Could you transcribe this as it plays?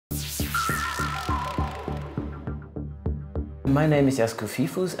My name is Jasco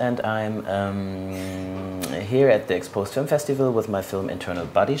Viefhues and I'm here at the Xposed Film Festival with my film Internal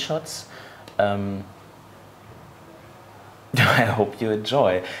Body Shots. I hope you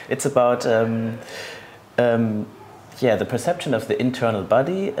enjoy. It's about the perception of the internal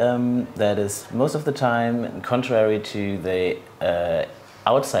body that is most of the time contrary to the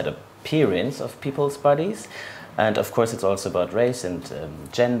outside appearance of people's bodies. And of course it's also about race and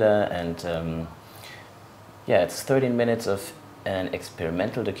gender and it's 13 minutes of an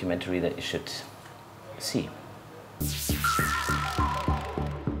experimental documentary that you should see.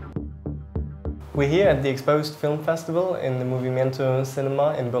 We're here at the Xposed Film Festival in the Moviemento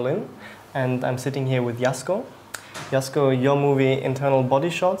cinema in Berlin, and I'm sitting here with Jasco. Jasco, your movie Internal Body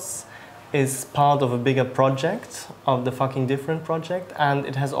Shots is part of a bigger project, of the Fucking Different project, and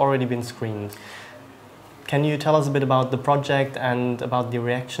it has already been screened. Can you tell us a bit about the project and about the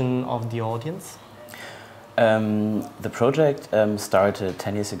reaction of the audience? The project started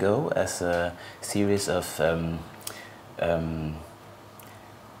 10 years ago as a series of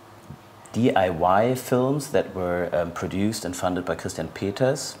DIY films that were produced and funded by Christian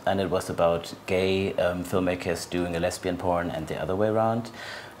Peters, and it was about gay filmmakers doing a lesbian porn and the other way around.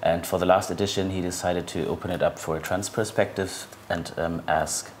 And for the last edition he decided to open it up for a trans perspective and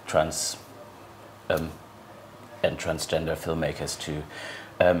ask trans and transgender filmmakers to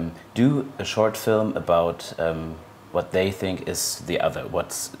do a short film about what they think is the other,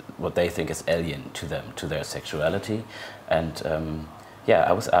 what they think is alien to them, to their sexuality. And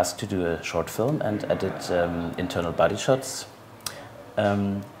I was asked to do a short film, and I did Internal Body Shots,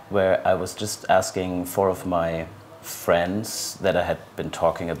 where I was just asking 4 of my friends that I had been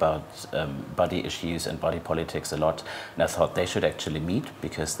talking about body issues and body politics a lot, and I thought they should actually meet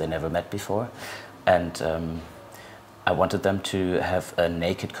because they never met before. And I wanted them to have a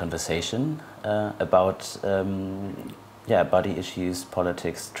naked conversation about body issues,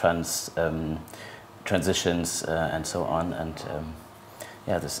 politics, transitions, and so on. And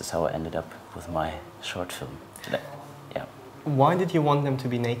this is how I ended up with my short film. Why did you want them to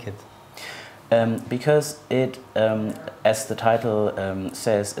be naked? Because it, as the title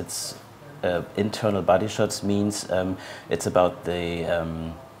says, it's internal body shots means it's about the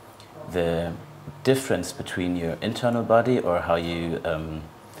difference between your internal body, or how you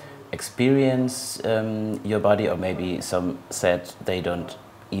experience your body, or maybe some said they don't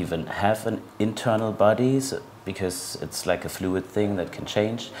even have an internal body, because it's like a fluid thing that can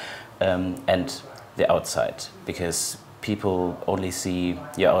change, and the outside, because people only see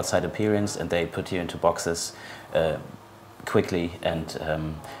your outside appearance and they put you into boxes quickly, and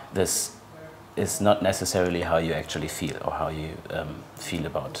this is not necessarily how you actually feel, or how you feel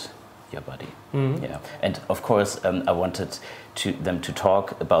about your body. Mm-hmm. And of course I wanted them to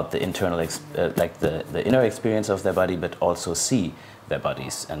talk about the internal, like the inner experience of their body, but also see their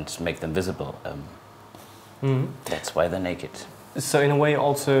bodies and make them visible. That's why they're naked. So in a way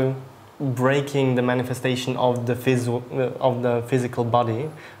also breaking the manifestation of the physical body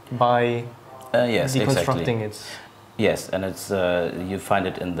by deconstructing it. Yes, and it's you find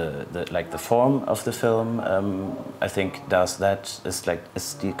it in the form of the film. I think does that, is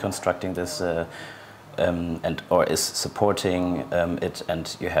deconstructing this or is supporting it,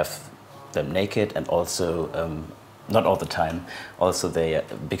 and you have them naked, and also not all the time. Also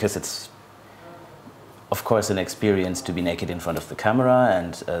because it's of course an experience to be naked in front of the camera,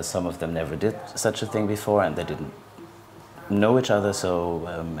 and some of them never did such a thing before, and they didn't know each other, so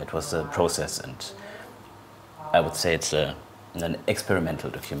it was a process, and I would say it's an experimental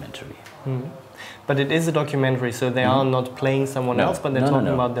documentary. But it is a documentary, so they are not playing someone else, but they're talking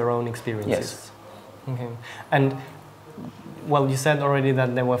about their own experiences. Yes. Okay. And, well, you said already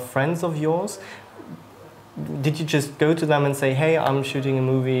that they were friends of yours. Did you just go to them and say, hey, I'm shooting a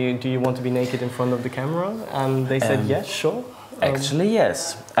movie, do you want to be naked in front of the camera? And they said, yes, sure. Actually,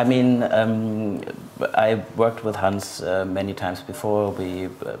 yes. I mean, I worked with Hans many times before. We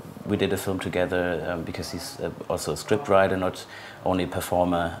did a film together because he's also a scriptwriter, not only a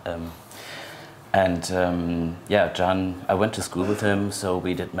performer. John, I went to school with him, so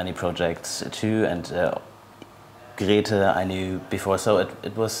we did many projects too. And Grete I knew before, so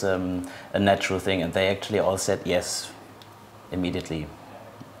it was a natural thing, and they actually all said yes immediately.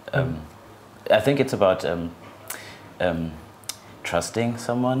 I think it's about trusting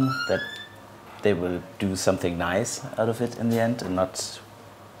someone that they will do something nice out of it in the end, and not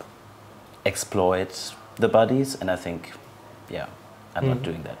exploit the bodies. And I think, I'm not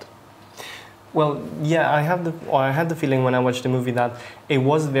doing that. Well, yeah, I had the feeling when I watched the movie that it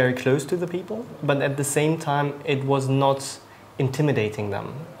was very close to the people, but at the same time it was not intimidating them.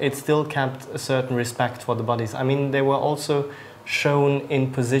 It still kept a certain respect for the bodies. I mean, they were also shown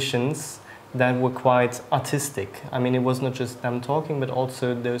in positions that were quite artistic. I mean, it was not just them talking, but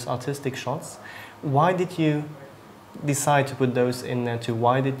also those artistic shots. Why did you decide to put those in there too?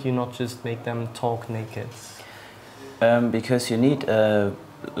 Why did you not just make them talk naked? Because you need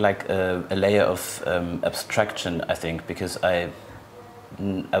like a layer of abstraction, I think, because I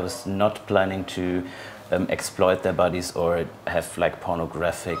was not planning to exploit their bodies or have like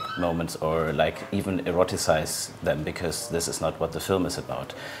pornographic moments or like even eroticize them, because this is not what the film is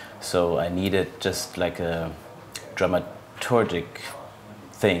about. So I needed just like a dramaturgic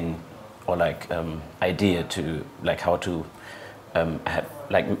thing or like idea to like how to have,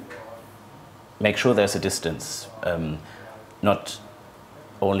 like make sure there's a distance, not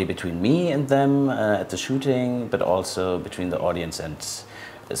only between me and them at the shooting, but also between the audience. And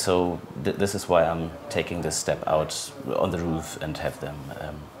so this is why I'm taking this step out on the roof and have them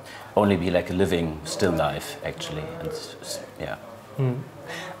only be like a living still life, actually. And yeah. Mm.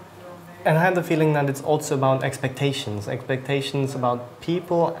 And I had the feeling that it's also about expectations about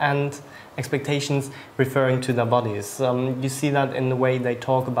people and expectations referring to their bodies. You see that in the way they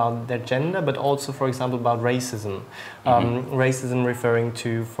talk about their gender, but also, for example, about racism. Racism referring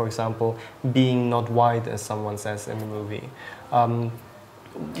to, for example, being not white, as someone says in the movie.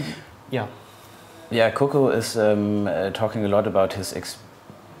 Yeah. Yeah, Coco is talking a lot about his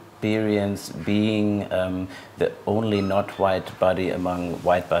experience being the only not white body among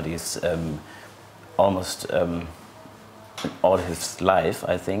white bodies almost all his life,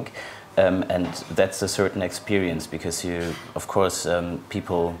 I think. And that's a certain experience, because you, of course,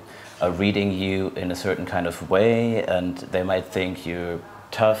 people are reading you in a certain kind of way, and they might think you're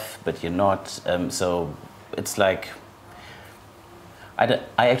tough, but you're not. So it's like, I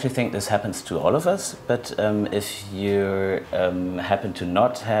actually think this happens to all of us, but if you happen to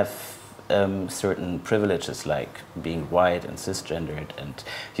not have certain privileges, like being white and cisgendered, and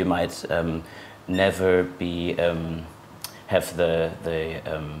you might never be have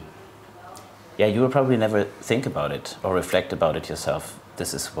yeah, you will probably never think about it or reflect about it yourself.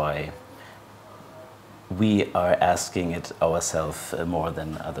 This is why we are asking it ourselves more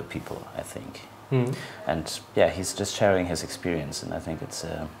than other people, I think. Mm. And yeah, he's just sharing his experience, and I think it's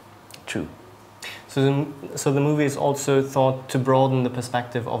true. So the movie is also thought to broaden the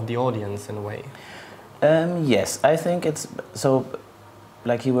perspective of the audience in a way? Yes, I think it's so.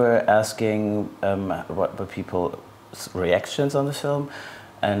 Like you were asking what were people's reactions on the film,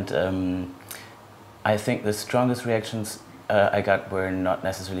 and I think the strongest reactions I got were not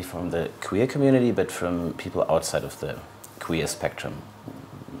necessarily from the queer community, but from people outside of the queer spectrum.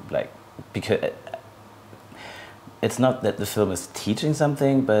 Like, because it's not that the film is teaching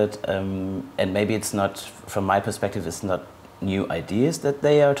something, but and maybe it's not, from my perspective, it's not new ideas that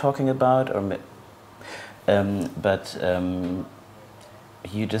they are talking about, or but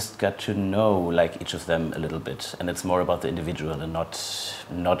you just got to know like each of them a little bit, and it's more about the individual and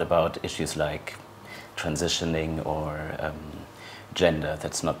not about issues like transitioning or gender.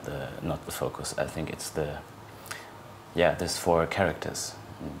 That's not the focus. I think it's there's 4 characters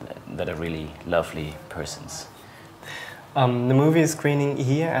that are really lovely persons. The movie is screening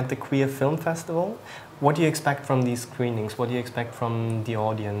here at the Queer Film Festival. What do you expect from these screenings? What do you expect from the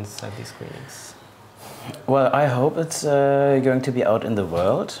audience at these screenings? Well, I hope it's going to be out in the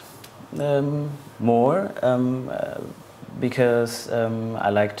world more, because I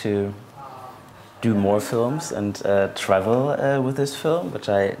like to do more films and travel with this film, which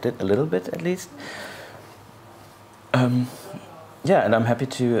I did a little bit at least. Yeah, and I'm happy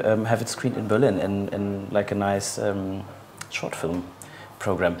to have it screened in Berlin in like a nice short film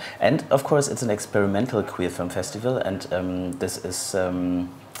program. And of course, it's an experimental queer film festival, and this is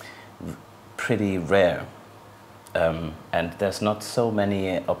pretty rare. And there's not so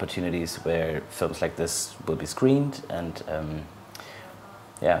many opportunities where films like this will be screened, and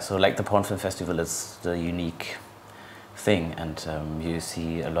yeah, so like the Porn Film Festival is the unique thing, and you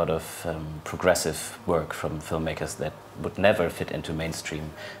see a lot of progressive work from filmmakers that would never fit into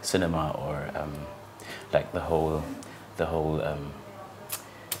mainstream cinema, or like the whole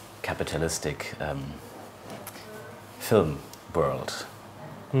capitalistic film world.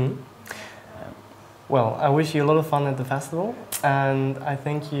 Mm. Well, I wish you a lot of fun at the festival, and I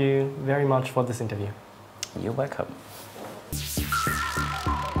thank you very much for this interview. You're welcome.